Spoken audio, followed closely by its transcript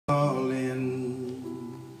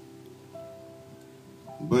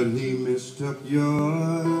but he mistook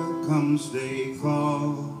your come stay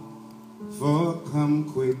call for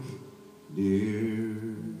come quick, dear.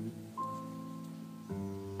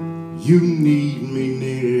 You need me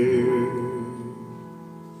near,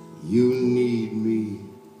 you need me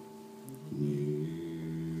near.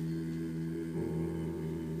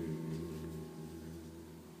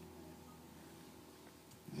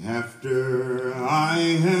 After I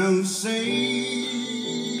have saved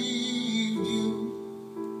you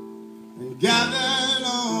and gathered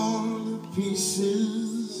all the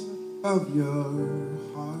pieces of your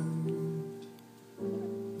heart,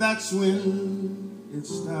 that's when it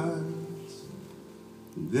starts.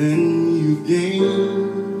 Then you gain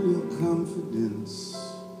your confidence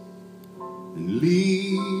and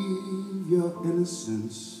leave your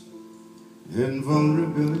innocence and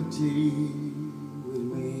vulnerability with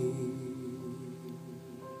me.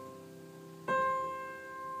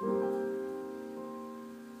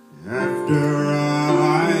 After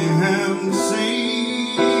I have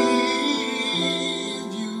saved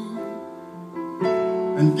you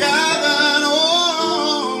and gathered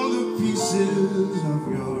all the pieces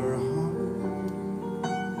of your heart,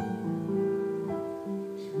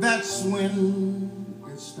 that's when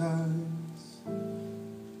it starts.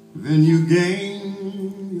 Then you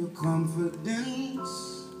gain your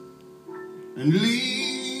confidence and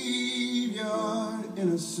leave your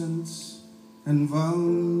innocence and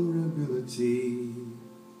vulnerability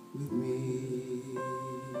with me.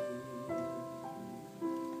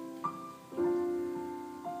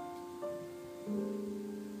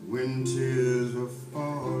 When tears are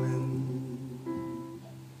falling,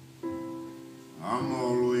 I'm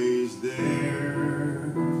always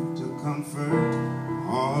there to comfort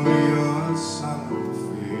all your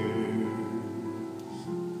silent fears.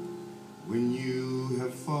 When you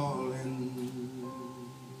have fallen,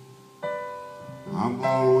 I'm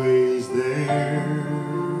always there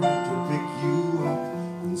to pick you up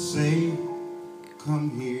and say,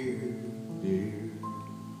 come here, dear.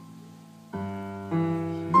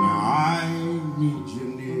 Now I need you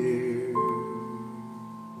near,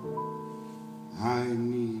 I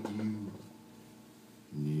need you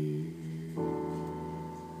near.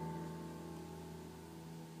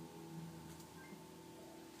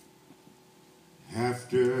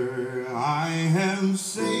 After I have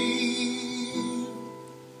saved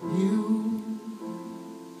you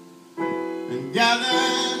and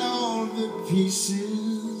gathered all the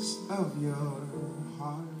pieces of your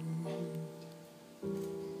heart,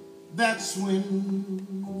 that's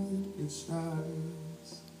when it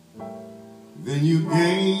starts. Then you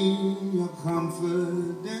gain your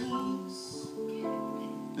confidence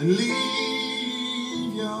and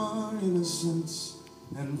leave your innocence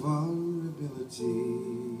and vulnerability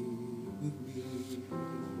with me.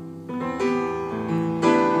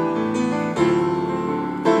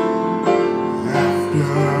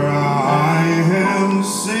 After I have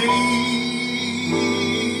saved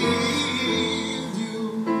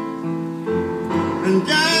you and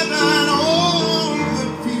gathered all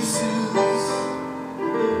the pieces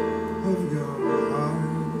of your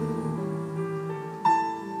heart,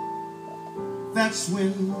 that's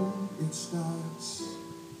when it starts.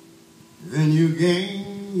 Then you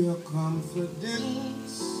gain your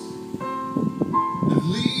confidence and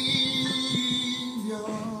leave your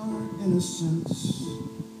innocence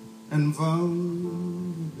and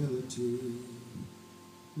vulnerability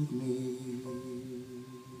with me.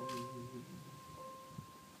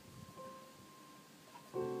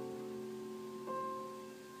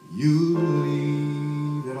 You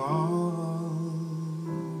leave it all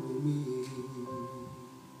with me.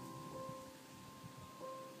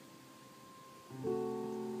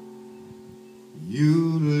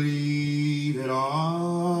 You leave it all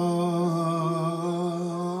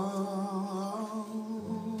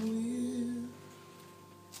with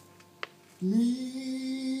me.